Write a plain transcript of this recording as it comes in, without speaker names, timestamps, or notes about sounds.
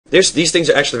These things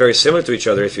are actually very similar to each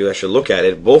other if you actually look at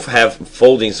it. Both have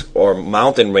foldings or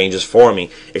mountain ranges forming,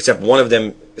 except one of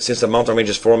them, since the mountain range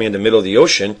is forming in the middle of the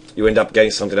ocean, you end up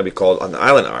getting something that we call an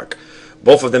island arc.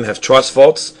 Both of them have thrust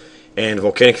faults and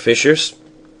volcanic fissures,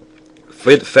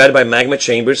 fed by magma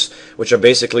chambers, which are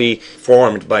basically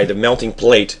formed by the melting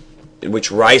plate,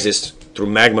 which rises through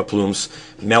magma plumes,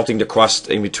 melting the crust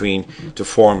in between to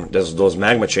form those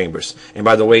magma chambers. And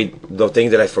by the way, the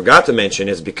thing that I forgot to mention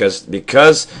is because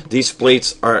these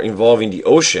plates are involving the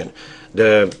ocean,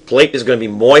 the plate is going to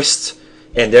be moist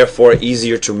and therefore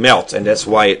easier to melt, and that's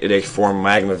why they form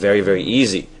magma very, very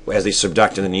easy as they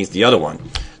subduct underneath the other one.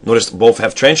 Notice both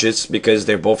have trenches because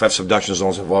they both have subduction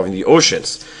zones involving the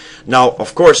oceans. Now,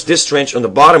 of course, this trench on the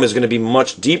bottom is going to be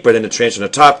much deeper than the trench on the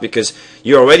top because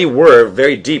you already were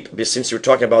very deep, since you're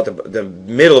talking about the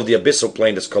middle of the abyssal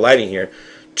plain that's colliding here,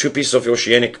 two pieces of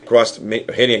oceanic crust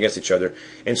hitting against each other.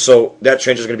 And so that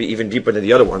trench is going to be even deeper than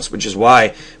the other ones, which is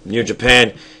why near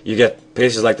Japan you get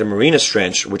places like the Marianas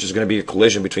Trench, which is going to be a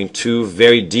collision between two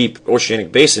very deep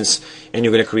oceanic basins, and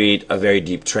you're going to create a very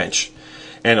deep trench.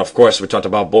 And of course, we talked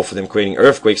about both of them creating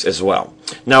earthquakes as well.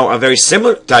 Now, a very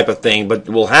similar type of thing, but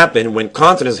will happen when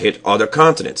continents hit other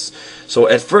continents. So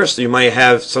at first, you might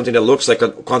have something that looks like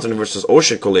a continent versus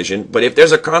ocean collision, but if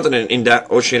there's a continent in that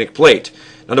oceanic plate,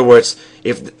 in other words,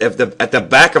 if at the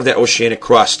back of that oceanic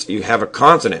crust you have a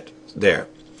continent there,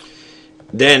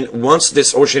 then once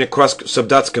this oceanic crust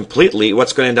subducts completely,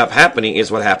 what's going to end up happening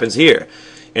is what happens here.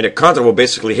 And the continent will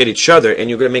basically hit each other, and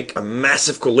you're going to make a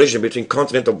massive collision between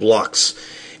continental blocks.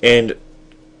 And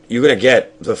you're going to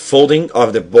get the folding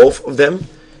of both of them,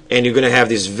 and you're going to have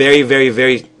these very, very,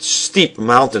 very steep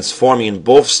mountains forming in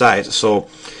both sides. So,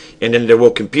 and then they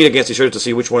will compete against each other to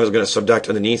see which one is going to subduct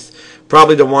underneath.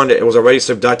 Probably the one that was already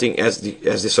subducting as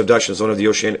the subduction zone of the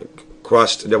oceanic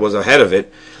crust that was ahead of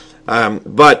it.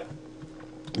 But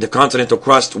the continental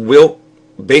crust will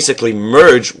basically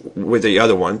merge with the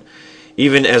other one.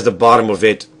 Even as the bottom of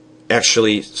it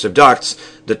actually subducts,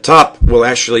 the top will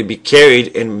actually be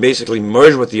carried and basically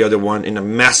merge with the other one in a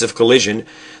massive collision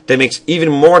that makes even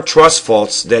more thrust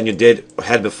faults than you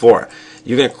had before.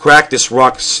 You're going to crack this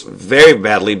rock very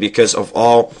badly because of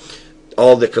all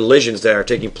the collisions that are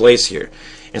taking place here.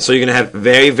 And so you're going to have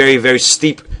very, very, very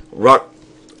steep rock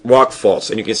faults.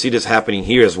 And you can see this happening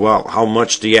here as well, how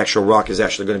much the actual rock is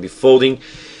actually going to be folding.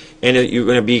 And you're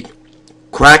going to be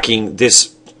cracking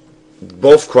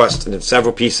both crusts into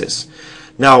several pieces.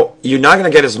 Now, you're not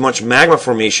going to get as much magma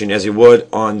formation as you would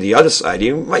on the other side.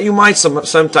 You might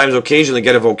sometimes occasionally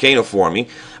get a volcano forming,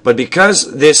 but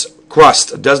because this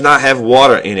crust does not have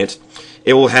water in it,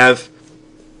 it will have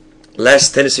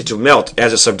less tendency to melt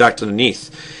as it subducts underneath.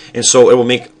 And so it will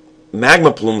make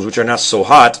magma plumes which are not so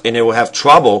hot, and it will have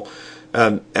trouble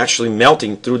actually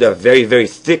melting through that very, very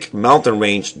thick mountain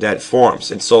range that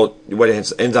forms. And so what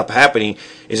ends up happening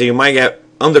is that you might get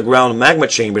underground magma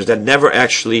chambers that never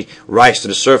actually rise to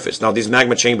the surface. Now, these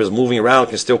magma chambers moving around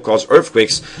can still cause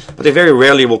earthquakes, but they very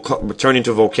rarely will turn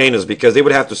into volcanoes because they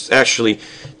would have to actually,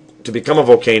 to become a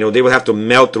volcano, they would have to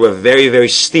melt through a very, very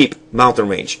steep mountain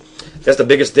range. That's the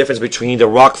biggest difference between the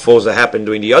rock folds that happen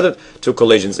during the other two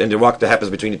collisions and the rock that happens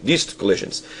between these two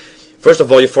collisions. First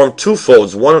of all, you form two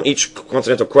folds, one on each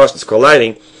continental crust that's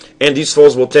colliding, and these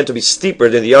folds will tend to be steeper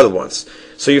than the other ones.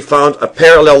 So you found a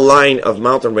parallel line of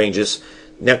mountain ranges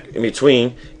in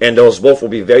between, and those both will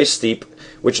be very steep,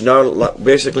 which now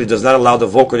basically does not allow the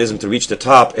volcanism to reach the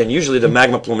top, and usually the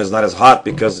magma plume is not as hot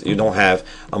because you don't have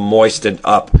a moistened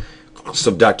up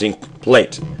subducting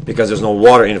plate because there's no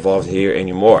water involved here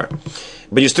anymore.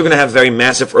 But you're still going to have very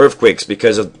massive earthquakes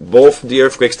because of both the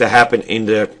earthquakes that happen in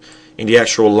the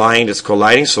actual line that's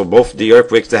colliding, so both the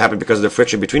earthquakes that happen because of the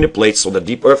friction between the plates, so the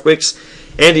deep earthquakes,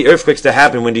 and the earthquakes that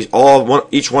happen when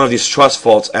each one of these thrust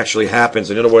faults actually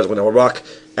happens. In other words, when a rock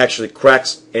actually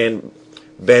cracks and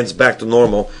bends back to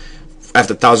normal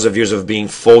after thousands of years of being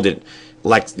folded,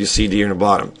 like you see here in the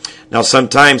bottom. Now,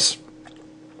 sometimes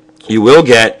you will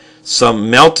get some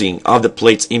melting of the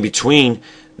plates in between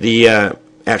the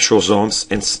actual zones,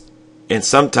 and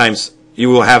sometimes you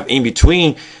will have in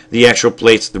between the actual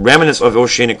plates the remnants of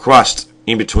oceanic crust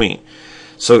in between.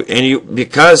 So,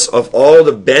 because of all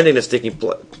the bending that's taking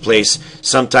place,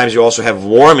 sometimes you also have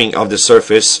warming of the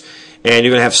surface, and you're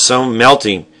going to have some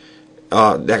melting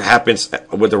that happens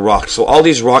with the rocks. So all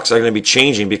these rocks are going to be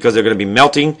changing because they're going to be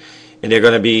melting, and they're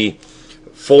going to be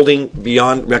folding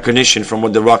beyond recognition from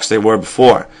what the rocks they were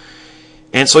before.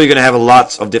 And so you're going to have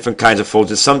lots of different kinds of folds.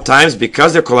 And sometimes,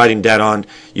 because they're colliding dead on,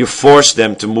 you force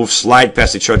them to slide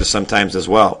past each other sometimes as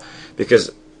well.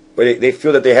 Because they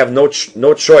feel that they have no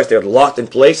choice. They're locked in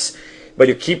place, but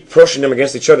you keep pushing them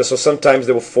against each other. So sometimes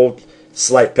they will fold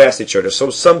slide past each other. So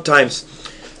sometimes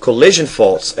collision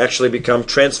faults actually become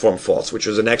transform faults, which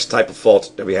is the next type of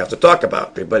fault that we have to talk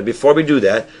about. But before we do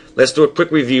that, let's do a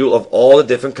quick review of all the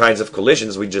different kinds of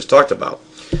collisions we just talked about.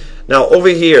 Now, over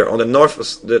here on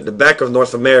the back of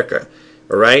North America,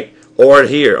 all right, or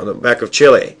here on the back of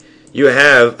Chile, you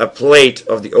have a plate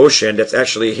of the ocean that's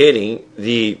actually hitting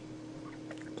the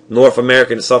North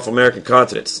American and South American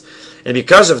continents. And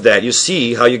because of that, you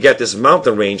see how you get this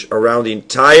mountain range around the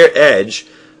entire edge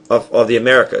of the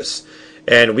Americas.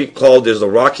 And we call this the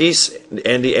Rockies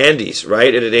and the Andes,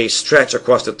 right? And they stretch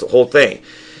across the whole thing.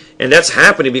 And that's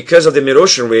happening because of the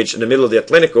mid-ocean ridge in the middle of the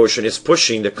Atlantic Ocean is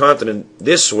pushing the continent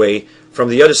this way from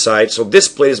the other side. So this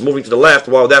plate is moving to the left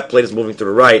while that plate is moving to the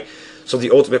right. So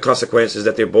the ultimate consequence is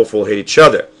that they both will hit each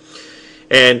other.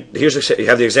 And here's you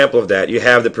have the example of that. You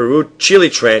have the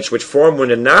Peru-Chile trench, which formed when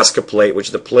the Nazca plate, which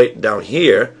is the plate down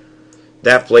here,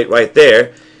 that plate right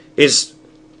there, is,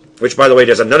 which by the way,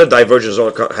 there's another divergence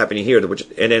zone happening here,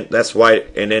 and then that's why,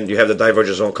 and then you have the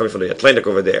divergence zone coming from the Atlantic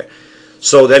over there.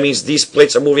 So that means these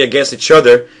plates are moving against each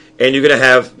other, and you're going to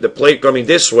have the plate coming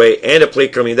this way and the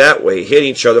plate coming that way, hitting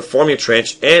each other, forming a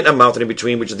trench, and a mountain in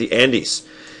between, which is the Andes.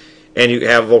 And you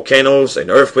have volcanoes and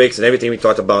earthquakes and everything we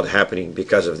talked about happening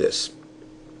because of this.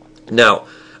 Now,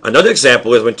 another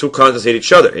example is when two continents hit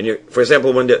each other. And for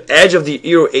example, when the edge of the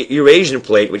Eurasian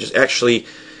plate, which is actually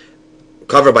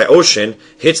covered by ocean,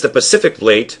 hits the Pacific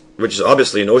plate, which is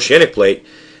obviously an oceanic plate,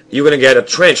 you're going to get a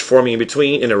trench forming in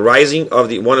between and a rising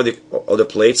of one of the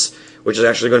plates, which is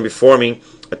actually going to be forming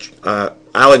an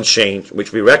island chain,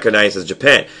 which we recognize as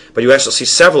Japan. But you also see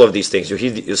several of these things.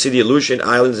 You see the Aleutian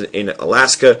Islands in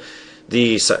Alaska,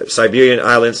 the Siberian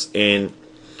Islands in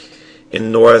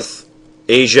North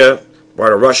Asia,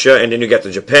 part of Russia, and then you get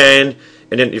to Japan.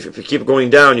 And then if you keep going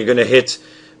down, you're going to hit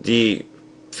the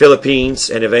Philippines,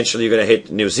 and eventually you're going to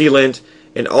hit New Zealand.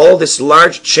 And all this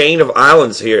large chain of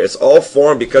islands here, it's all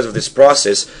formed because of this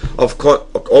process of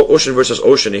ocean versus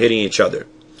ocean hitting each other.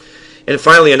 And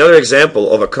finally, another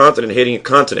example of a continent hitting a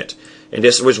continent. And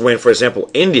this was when, for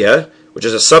example, India, which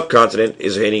is a subcontinent,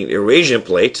 is hitting the Eurasian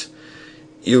plate.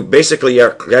 You basically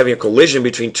are having a collision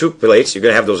between two plates. You're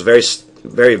going to have those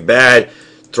very bad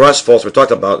thrust faults we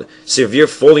talked about, severe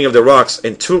folding of the rocks,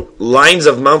 and two lines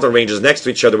of mountain ranges next to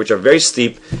each other, which are very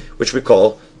steep, which we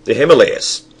call the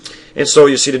Himalayas. And so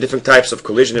you see the different types of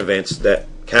collision events that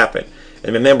happen.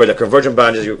 And remember, the convergent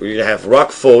boundaries, you're going to have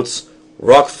rock faults,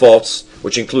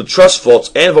 which include thrust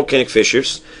faults and volcanic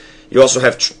fissures. You also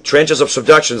have trenches of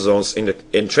subduction zones,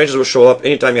 and trenches will show up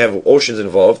anytime you have oceans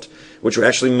involved, which will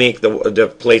actually make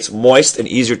the plates moist and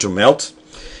easier to melt.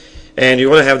 And you're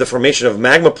going to have the formation of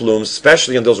magma plumes,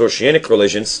 especially in those oceanic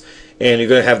collisions. And you're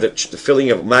going to have the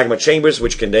filling of magma chambers,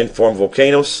 which can then form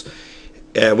volcanoes,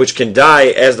 which can die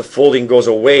as the folding goes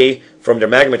away from the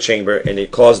magma chamber, and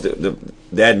it causes the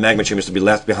dead magma chambers to be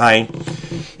left behind.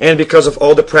 And because of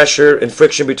all the pressure and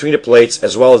friction between the plates,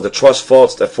 as well as the thrust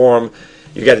faults that form,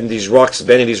 you get these rocks,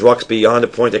 bending these rocks beyond the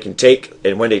point they can take,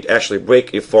 and when they actually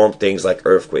break, you form things like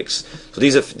earthquakes. So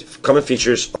these are common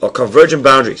features of convergent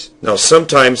boundaries. Now,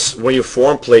 sometimes when you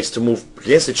form plates to move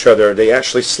against each other, they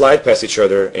actually slide past each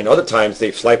other, and other times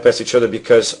they slide past each other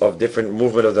because of different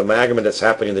movement of the magma that's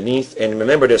happening underneath. And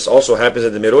remember, this also happens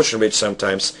at the mid-ocean ridge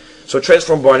sometimes. So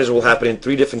transform boundaries will happen in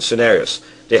three different scenarios.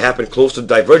 They happen close to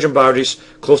divergent boundaries,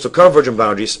 close to convergent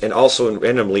boundaries, and also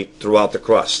randomly throughout the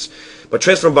crust. But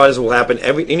transform boundaries will happen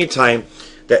any time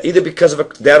that either because of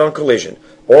a dead-on collision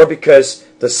or because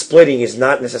the splitting is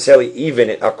not necessarily even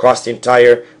across the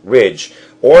entire ridge,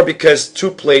 or because two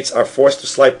plates are forced to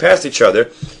slide past each other,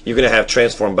 you're going to have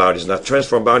transform boundaries. Now,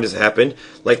 transform boundaries happen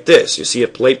like this. You see a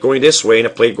plate going this way and a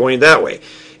plate going that way.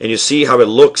 And you see how it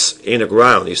looks in the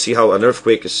ground. You see how an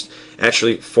earthquake is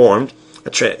actually formed.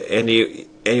 And you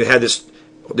have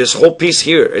this whole piece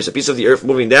here is a piece of the earth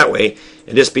moving that way,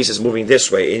 and this piece is moving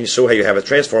this way, and you saw how you have a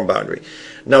transform boundary.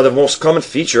 Now, the most common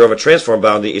feature of a transform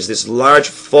boundary is this large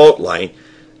fault line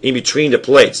in between the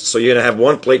plates. So you're going to have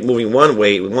one plate moving one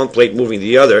way, with one plate moving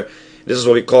the other. This is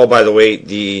what we call, by the way,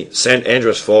 the San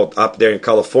Andreas Fault up there in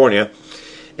California.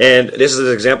 And this is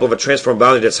an example of a transform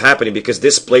boundary that's happening because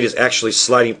this plate is actually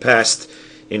sliding past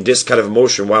in this kind of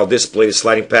motion, while this plate is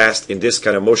sliding past in this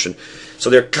kind of motion. So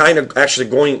they're kind of actually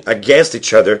going against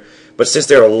each other, but since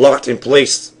they're locked in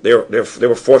place, they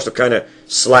were forced to kind of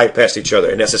slide past each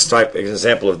other. And that's an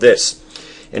example of this.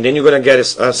 And then you're going to get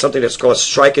something that's called a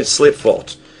strike and slip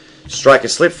fault. Strike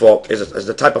and slip fault is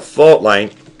the type of fault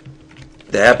line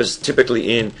that happens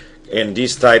typically in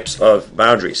these types of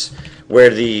boundaries, where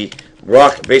the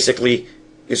rock basically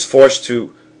is forced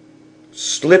to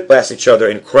slip past each other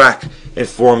and crack and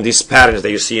form these patterns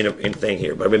that you see in thing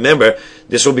here. But remember,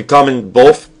 this will be common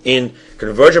both in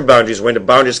convergent boundaries when the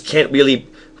boundaries can't really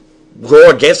go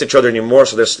against each other anymore,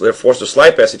 so they're forced to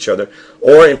slide past each other,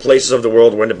 or in places of the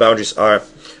world when the boundaries are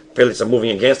plates are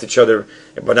moving against each other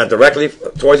but not directly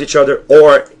towards each other,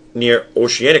 or near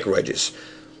oceanic ridges.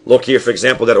 Look here, for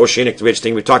example, that oceanic ridge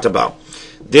thing we talked about.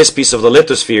 This piece of the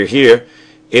lithosphere here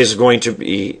is going to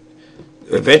be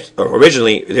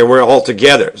originally they were all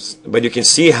together, but you can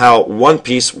see how one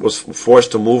piece was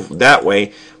forced to move that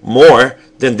way more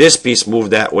than this piece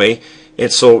moved that way,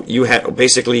 and so you have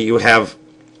basically you have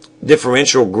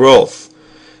differential growth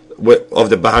of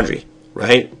the boundary,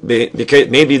 right? Because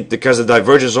the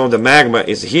divergence zone of the magma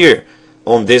is here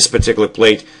on this particular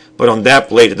plate, but on that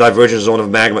plate the divergence zone of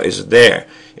magma is there,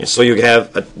 and so you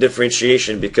have a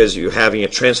differentiation because you're having a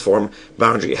transform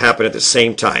boundary happen at the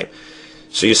same time.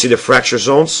 So you see the fracture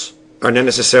zones are not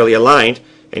necessarily aligned,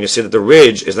 and you see that the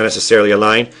ridge is not necessarily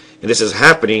aligned, and this is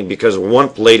happening because one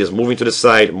plate is moving to the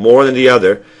side more than the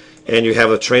other, and you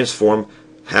have a transform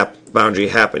boundary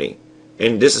happening.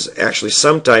 And this is actually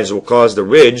sometimes will cause the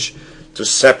ridge to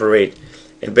separate,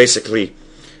 and basically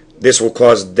this will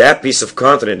cause that piece of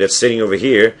continent that's sitting over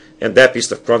here and that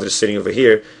piece of continent that's sitting over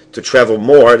here to travel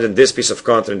more than this piece of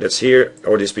continent that's here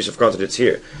or this piece of continent that's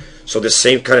here. So the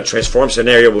same kind of transform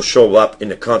scenario will show up in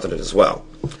the continent as well.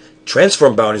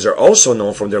 Transform boundaries are also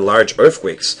known for their large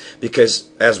earthquakes because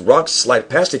as rocks slide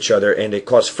past each other and they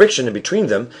cause friction in between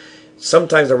them,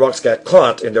 sometimes the rocks get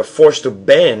caught and they're forced to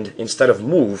bend instead of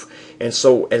move, and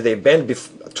so as they bend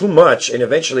too much and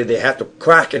eventually they have to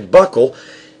crack and buckle,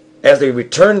 as they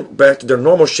return back to their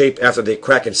normal shape after they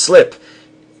crack and slip,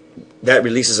 that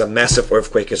releases a massive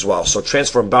earthquake as well. So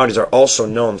transform boundaries are also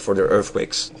known for their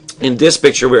earthquakes. In this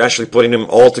picture we're actually putting them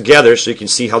all together so you can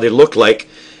see how they look like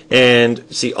and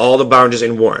see all the boundaries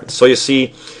in one. So you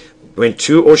see when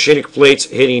two oceanic plates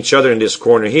hitting each other in this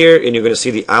corner here, and you're going to see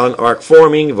the island arc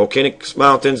forming, volcanic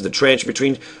mountains, the trench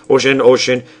between ocean and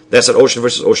ocean. That's an ocean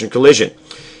versus ocean collision.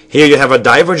 Here you have a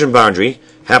divergent boundary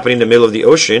happening in the middle of the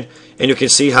ocean, and you can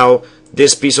see how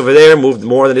this piece over there moved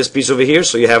more than this piece over here,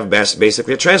 so you have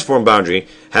basically a transform boundary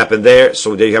happen there,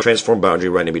 so there you have a transform boundary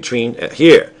right in between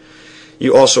here.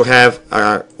 You also have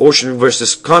ocean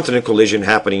versus continent collision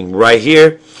happening right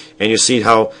here, and you see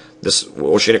how this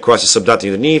oceanic crust is subducting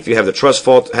underneath. You have the thrust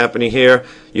fault happening here.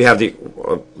 You have the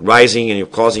rising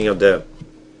and causing of the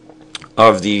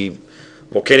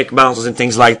volcanic mountains and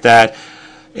things like that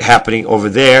happening over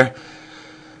there.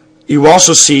 You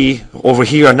also see over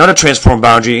here another transform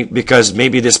boundary because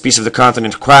maybe this piece of the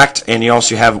continent cracked, and you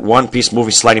also have one piece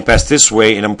moving sliding past this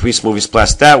way and a piece moving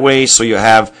past that way, so you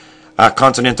have a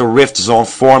continental rift zone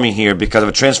forming here because of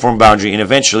a transform boundary, and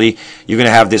eventually you're going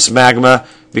to have this magma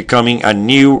becoming a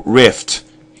new rift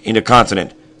in the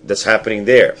continent that's happening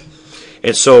there.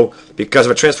 And so because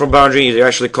of a transform boundary, you're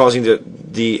actually causing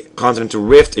the continent to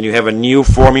rift, and you have a new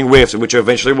forming rift which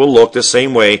eventually will look the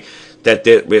same way that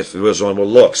the rift zone will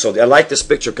look. So I like this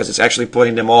picture because it's actually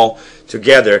putting them all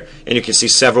together, and you can see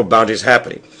several boundaries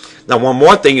happening. Now one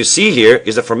more thing you see here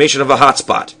is the formation of a hot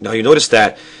spot. Now you notice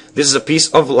that this is a piece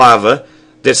of lava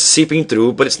that's seeping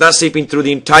through, but it's not seeping through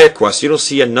the entire crust. You don't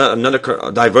see another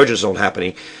divergence zone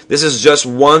happening. This is just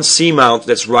one seamount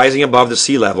that's rising above the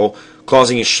sea level,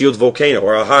 causing a shield volcano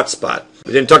or a hot spot.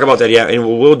 We didn't talk about that yet, and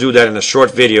we'll do that in a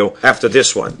short video after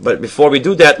this one. But before we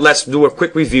do that, let's do a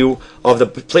quick review of the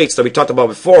plates that we talked about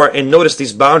before, and notice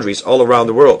these boundaries all around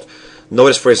the world.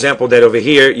 Notice, for example, that over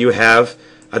here you have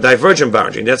a divergent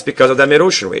boundary, and that's because of that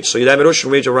mid-ocean ridge. So that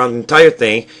mid-ocean ridge around the entire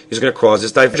thing is going to cross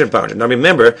this divergent boundary. Now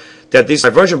remember that this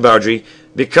divergent boundary,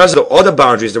 because of the other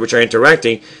boundaries which are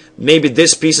interacting, maybe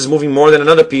this piece is moving more than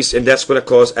another piece, and that's going to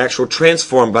cause actual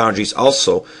transform boundaries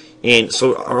also. And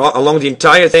so along the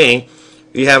entire thing,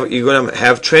 you're going to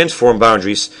have transform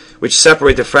boundaries which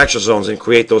separate the fracture zones and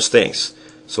create those things.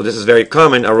 So this is very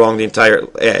common along the entire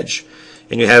edge.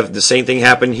 And you have the same thing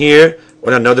happen here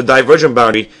on another divergent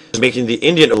boundary, making the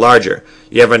Indian larger.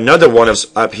 You have another one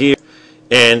up here,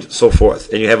 and so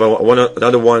forth. And you have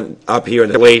another one up here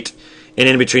in the plate, and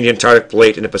in between the Antarctic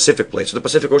plate and the Pacific plate. So the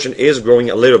Pacific Ocean is growing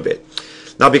a little bit.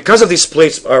 Now because of these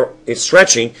plates it's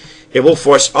stretching, it will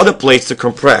force other plates to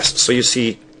compress. So you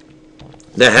see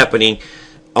that happening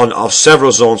on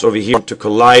several zones over here to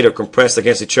collide or compress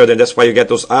against each other, and that's why you get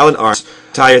those island arcs,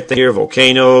 entire thing here,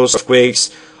 volcanoes,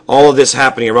 earthquakes, all of this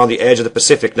happening around the edge of the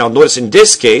Pacific. Now notice in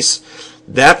this case,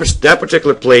 that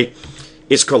particular plate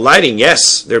is colliding.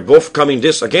 Yes, they're both coming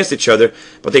against each other,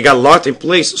 but they got locked in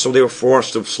place, so they were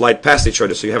forced to slide past each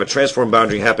other. So you have a transform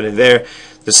boundary happening there.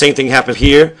 The same thing happened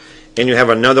here, and you have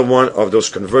another one of those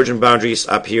convergent boundaries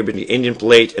up here between the Indian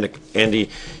plate and the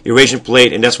Eurasian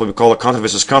plate, and that's what we call a continent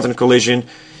versus continent collision,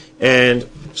 and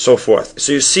so forth.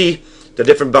 So you see the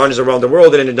different boundaries around the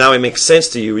world, and now it makes sense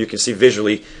to you. You can see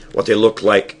visually what they look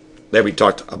like that we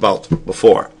talked about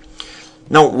before.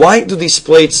 Now, why do these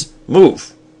plates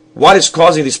move? What is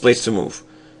causing these plates to move?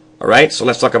 All right, so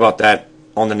let's talk about that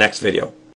on the next video.